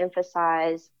I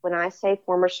emphasize, when I say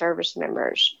former service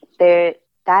members,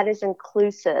 that is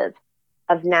inclusive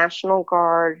of National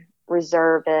Guard,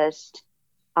 reservist,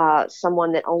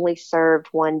 someone that only served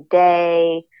one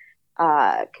day,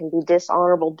 can be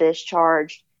dishonorable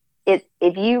discharged. If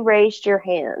you raised your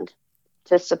hand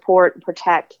to support and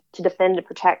protect, to defend and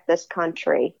protect this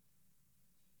country,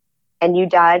 and you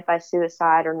died by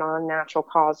suicide or non-natural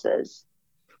causes,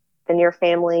 then your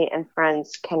family and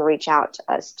friends can reach out to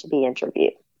us to be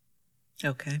interviewed.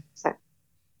 Okay. So.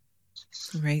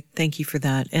 Right. Thank you for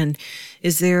that. And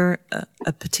is there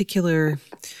a particular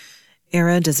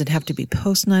era? Does it have to be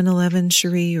post 9/11,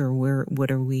 Cherie, or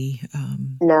what are we?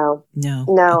 No.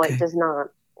 Okay. It does not.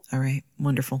 All right.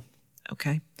 Wonderful.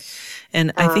 Okay.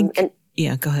 And I think,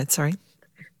 yeah, go ahead. Sorry.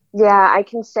 Yeah, I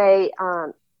can say,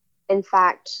 in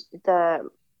fact, the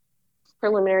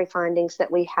preliminary findings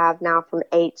that we have now from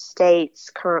 8 states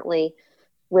currently,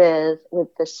 with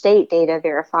the state data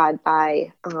verified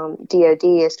by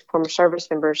DoD as to former service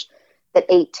members, that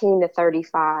 18 to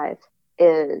 35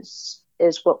 is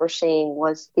what we're seeing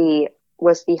was the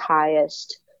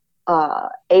highest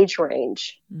age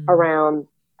range around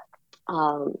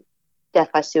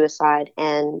death by suicide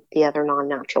and the other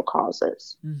non-natural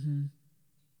causes.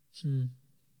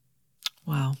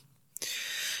 Wow.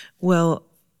 Well,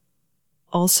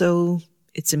 also,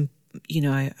 it's,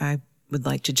 I would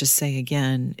like to just say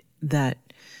again that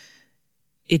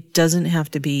it doesn't have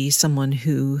to be someone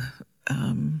who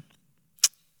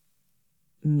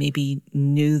maybe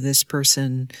knew this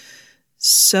person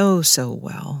so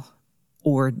well,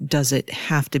 or does it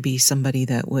have to be somebody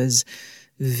that was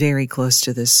very close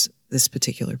to this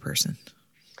particular person?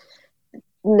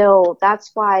 No,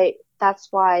 that's why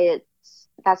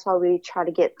we try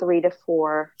to get 3 to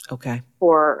 4. Okay.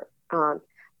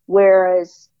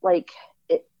 Whereas, like,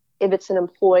 if it's an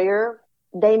employer,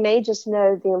 they may just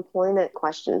know the employment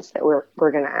questions that we're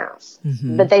going to ask,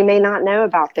 but they may not know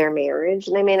about their marriage,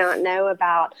 and they may not know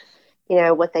about,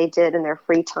 what they did in their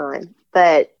free time.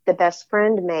 But the best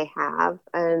friend may have,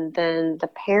 and then the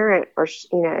parent or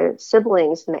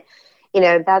siblings may,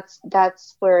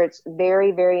 that's where it's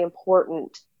very, very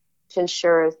important to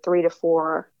ensure 3 to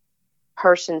 4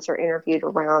 persons are interviewed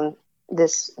around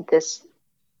this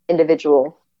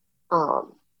individual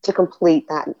to complete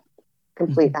that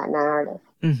narrative.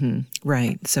 Mm-hmm.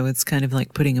 Right. So it's kind of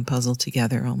like putting a puzzle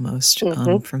together almost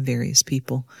from various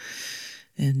people.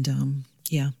 And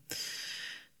yeah.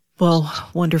 Well,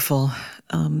 wonderful.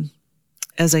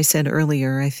 As I said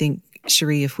earlier, I think,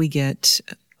 Cherie, if we get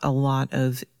a lot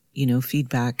of,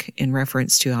 feedback in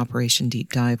reference to Operation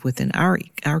Deep Dive within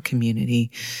our community,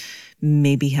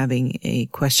 maybe having a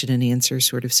question and answer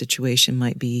sort of situation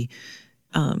might be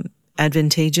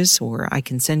advantageous, or I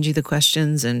can send you the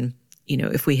questions, and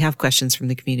if we have questions from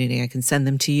the community, I can send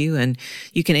them to you and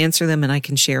you can answer them, and I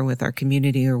can share with our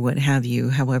community or what have you.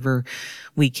 However,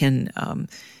 we can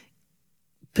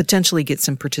potentially get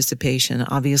some participation.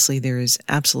 Obviously, there is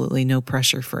absolutely no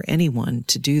pressure for anyone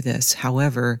to do this.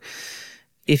 However,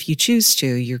 if you choose to,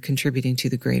 you're contributing to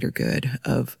the greater good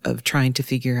of trying to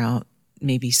figure out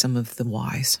maybe some of the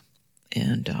whys.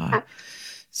 And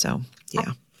so,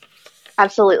 yeah.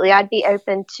 Absolutely. I'd be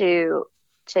open to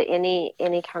any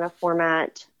kind of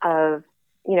format of,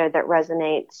 that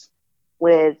resonates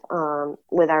with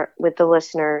the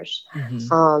listeners.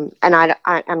 Mm-hmm. And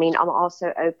I mean, I'm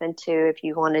also open to, if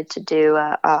you wanted to do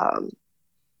a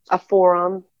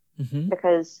forum, mm-hmm.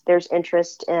 because there's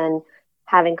interest in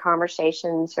having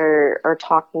conversations or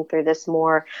talking through this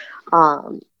more,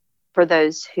 for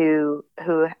those who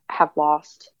have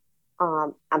lost.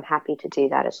 I'm happy to do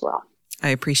that as well. I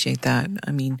appreciate that.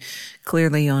 I mean,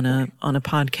 clearly on a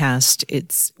podcast,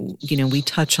 it's, we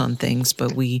touch on things,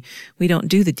 but we don't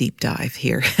do the deep dive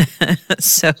here.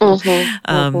 So,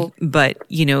 but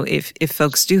if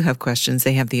folks do have questions,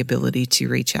 they have the ability to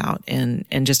reach out and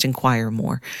just inquire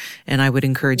more. And I would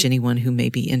encourage anyone who may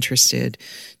be interested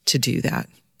to do that.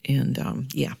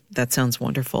 And, yeah, that sounds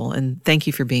wonderful. And thank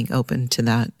you for being open to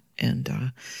that.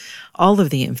 And all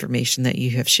of the information that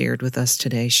you have shared with us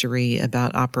today, Cherie,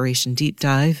 about Operation Deep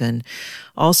Dive, and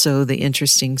also the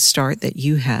interesting start that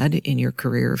you had in your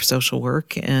career of social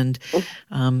work, and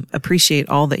appreciate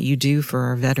all that you do for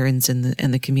our veterans and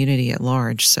the community at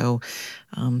large. So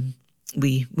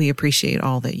we appreciate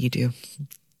all that you do.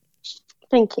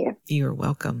 Thank you. You're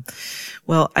welcome.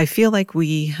 Well, I feel like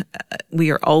we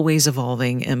are always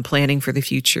evolving and planning for the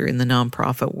future in the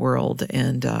nonprofit world,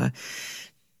 and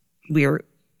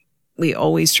we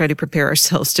always try to prepare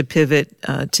ourselves to pivot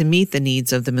to meet the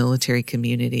needs of the military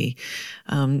community.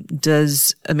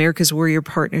 Does America's Warrior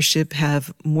Partnership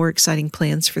have more exciting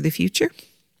plans for the future?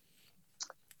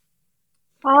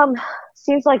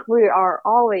 Seems like we are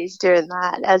always doing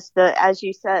that. As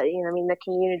you said, the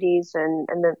communities and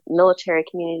the military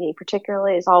community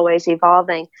particularly is always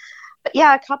evolving. But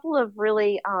yeah, a couple of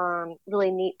really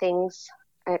neat things,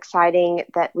 exciting,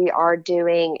 that we are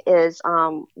doing is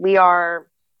we are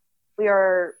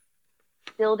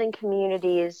building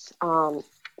communities,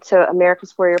 so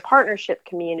America's Warrior Partnership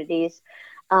communities,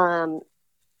 in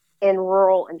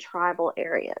rural and tribal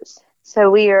areas.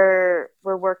 So we're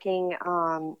working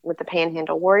with the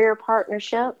Panhandle Warrior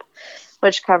Partnership,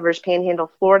 which covers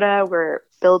Panhandle, Florida. We're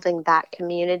building that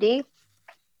community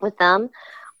with them.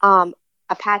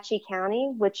 Apache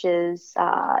County, which is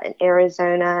in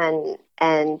Arizona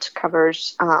and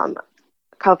covers a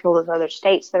couple of other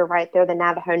states that are right there, the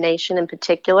Navajo Nation in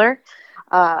particular.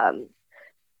 Dine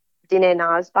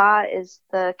Nazba is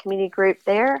the community group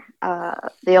there.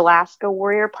 The Alaska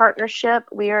Warrior Partnership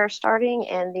we are starting,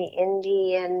 and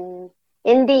the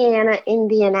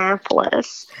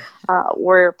Indianapolis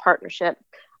Warrior Partnership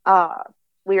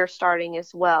we are starting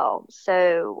as well.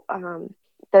 So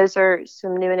those are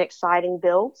some new and exciting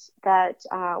builds that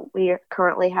we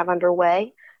currently have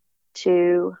underway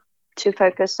to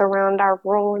focus around our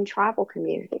rural and tribal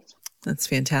communities. That's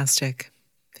fantastic.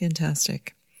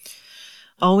 Fantastic.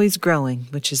 Always growing,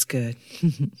 which is good.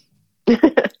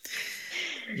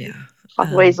 Yeah.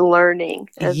 Always learning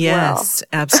as well. Yes,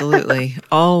 absolutely.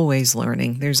 Always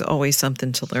learning. There's always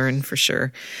something to learn for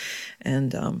sure.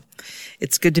 And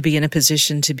it's good to be in a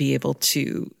position to be able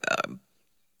to,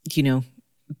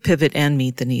 pivot and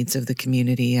meet the needs of the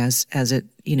community as it,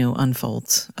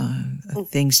 unfolds.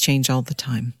 Things change all the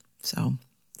time. So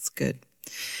it's good.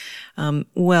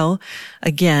 Well,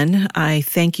 again, I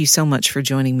thank you so much for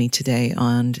joining me today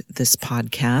on this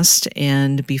podcast.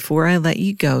 And before I let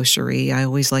you go, Cherie, I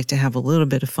always like to have a little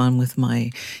bit of fun with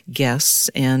my guests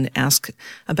and ask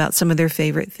about some of their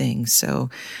favorite things. So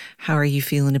how are you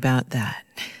feeling about that?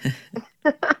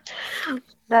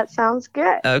 That sounds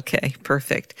good. Okay,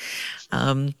 perfect.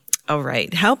 All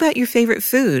right. How about your favorite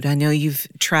food? I know you've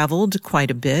traveled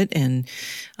quite a bit and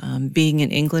being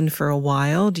in England for a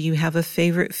while. Do you have a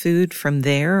favorite food from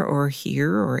there or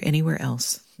here or anywhere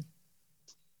else?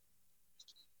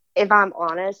 If I'm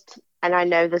honest, and I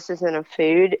know this isn't a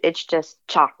food, it's just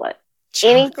chocolate.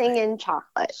 Anything in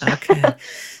chocolate. Okay.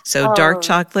 So dark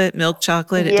chocolate, milk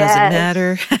chocolate, it doesn't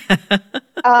matter.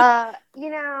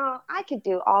 I could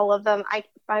do all of them.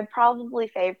 My probably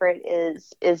favorite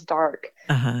is dark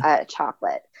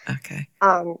chocolate. Okay.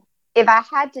 If I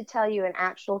had to tell you an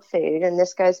actual food, and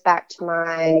this goes back to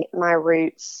my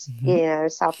roots,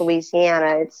 South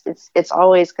Louisiana, it's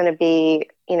always going to be,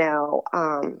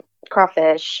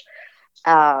 crawfish,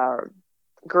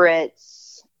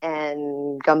 grits,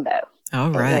 and gumbo. All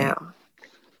right.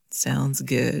 Sounds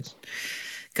good.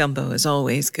 Gumbo is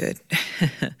always good.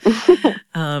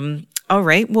 All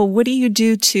right. Well, what do you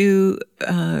do to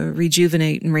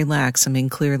rejuvenate and relax? I mean,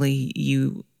 clearly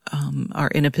you are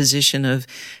in a position of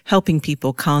helping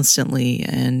people constantly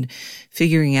and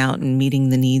figuring out and meeting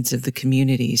the needs of the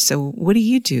community. So what do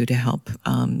you do to help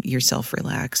yourself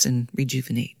relax and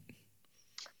rejuvenate?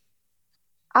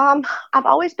 I've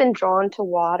always been drawn to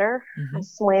water. Mm-hmm.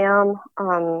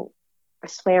 I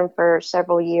swam for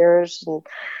several years and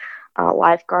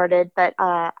lifeguarded, but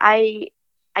I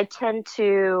tend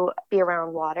to be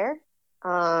around water,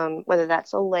 whether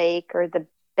that's a lake or the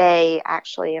bay,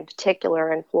 actually, in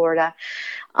particular in Florida,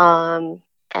 and,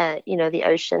 the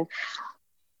ocean.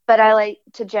 But I like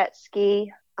to jet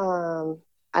ski.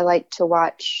 I like to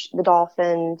watch the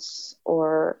dolphins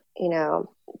or,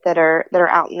 that are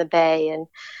out in the bay.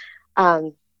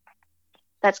 And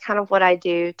that's kind of what I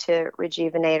do to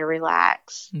rejuvenate or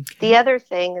relax. Okay. The other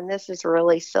thing, and this is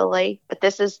really silly, but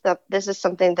this is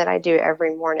something that I do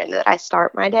every morning that I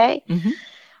start my day.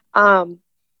 Mm-hmm.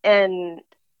 And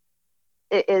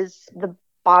it is the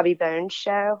Bobby Bones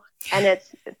Show. And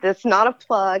it's not a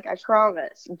plug, I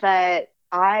promise. But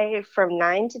from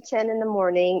 9 to 10 in the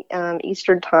morning,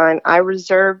 Eastern time, I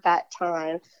reserve that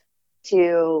time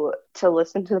to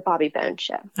listen to the Bobby Bones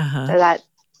Show. Uh-huh. So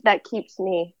that keeps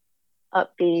me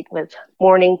upbeat with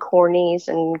morning cornies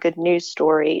and good news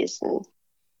stories and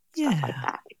stuff like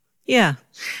that. Yeah.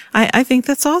 I think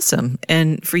that's awesome.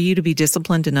 And for you to be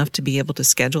disciplined enough to be able to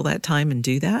schedule that time and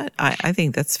do that, I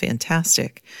think that's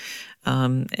fantastic.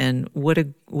 And what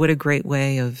a great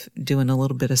way of doing a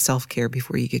little bit of self-care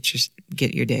before you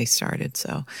get your day started.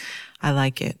 So I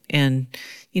like it. And,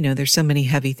 there's so many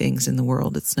heavy things in the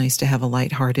world. It's nice to have a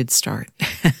lighthearted start.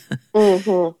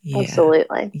 Mm-hmm. Yeah.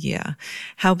 Absolutely. Yeah.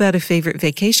 How about a favorite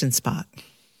vacation spot?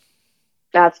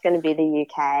 That's going to be the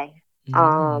UK.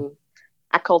 Mm-hmm.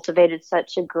 I cultivated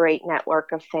such a great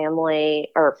network of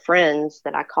family or friends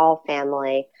that I call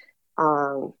family.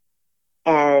 And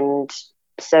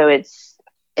so it's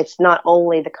not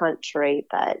only the country,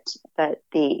 but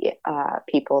the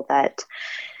people that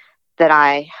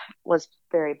I was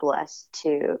very blessed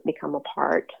to become a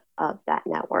part of that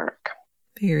network.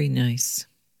 Very nice.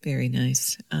 Very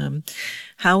nice.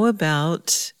 How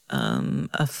about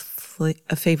a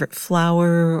favorite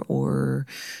flower or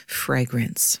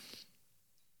fragrance?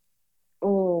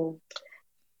 Well,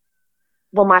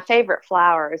 my favorite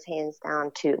flower is hands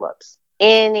down tulips.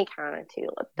 Any kind of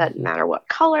tulip. Doesn't matter what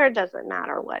color, doesn't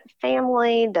matter what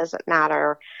family, doesn't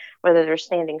matter whether they're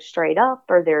standing straight up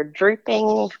or they're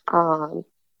drooping.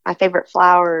 My favorite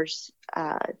flowers,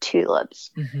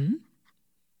 tulips, mm-hmm.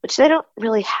 which they don't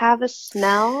really have a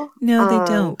smell. No, they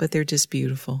don't, but they're just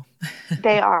beautiful.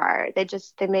 They are. They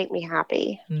make me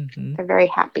happy. Mm-hmm. They're a very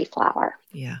happy flower.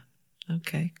 Yeah.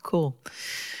 Okay, cool.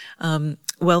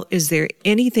 Well, is there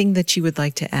anything that you would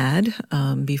like to add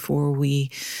before we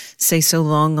say so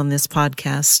long on this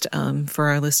podcast for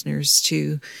our listeners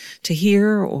to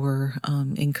hear or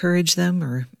encourage them,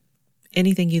 or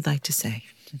anything you'd like to say?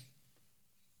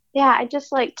 Yeah, I'd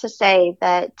just like to say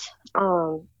that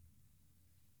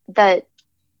that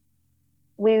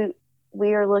we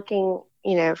are looking,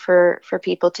 for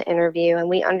people to interview, and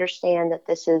we understand that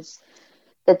this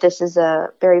is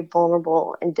a very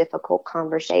vulnerable and difficult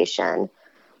conversation.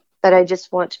 But I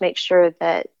just want to make sure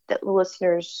that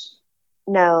listeners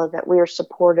know that we are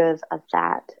supportive of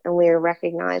that, and we are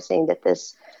recognizing that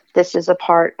this is a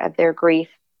part of their grief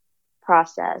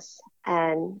process.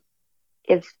 And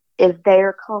if they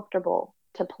are comfortable,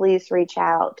 to please reach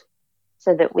out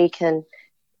so that we can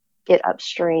get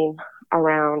upstream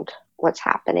around what's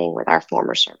happening with our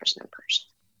former service members.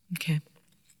 Okay.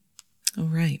 All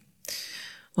right.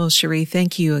 Well, Cherie,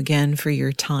 thank you again for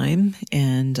your time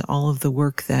and all of the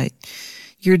work that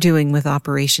you're doing with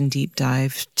Operation Deep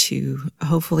Dive to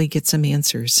hopefully get some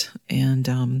answers. And,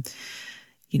 I'm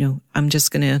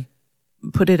just going to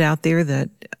put it out there that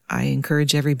I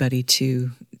encourage everybody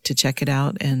to check it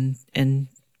out and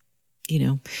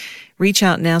reach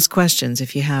out and ask questions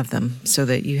if you have them so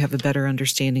that you have a better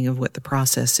understanding of what the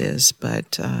process is.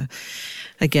 But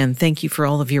again, thank you for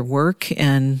all of your work,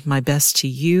 and my best to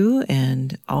you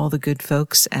and all the good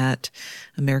folks at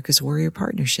America's Warrior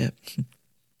Partnership.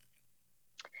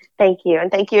 Thank you.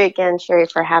 And thank you again, Sherry,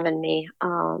 for having me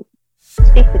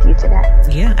speak with you today.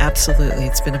 Yeah, absolutely.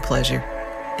 It's been a pleasure.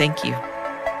 Thank you.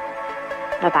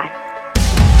 Bye-bye.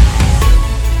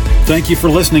 Thank you for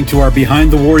listening to our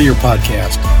Behind the Warrior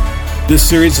podcast. This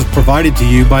series is provided to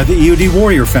you by the EOD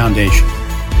Warrior Foundation.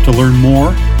 To learn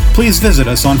more, please visit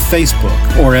us on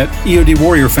Facebook or at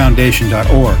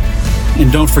eodwarriorfoundation.org.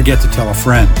 And don't forget to tell a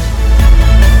friend.